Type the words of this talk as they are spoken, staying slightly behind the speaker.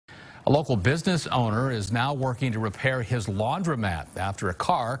A local business owner is now working to repair his laundromat after a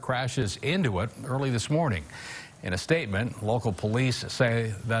car crashes into it early this morning. In a statement, local police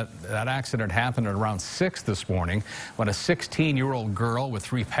say that accident happened at around 6 this morning when a 16-year-old girl with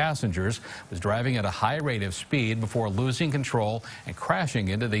 3 passengers was driving at a high rate of speed before losing control and crashing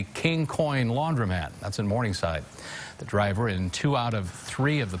into the King Coin laundromat. That's in Morningside. The driver and 2 out of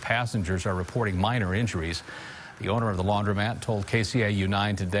 3 of the passengers are reporting minor injuries. The owner of the laundromat told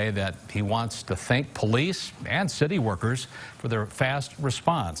KCAU-9 today that he wants to thank police and city workers for their fast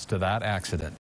response to that accident.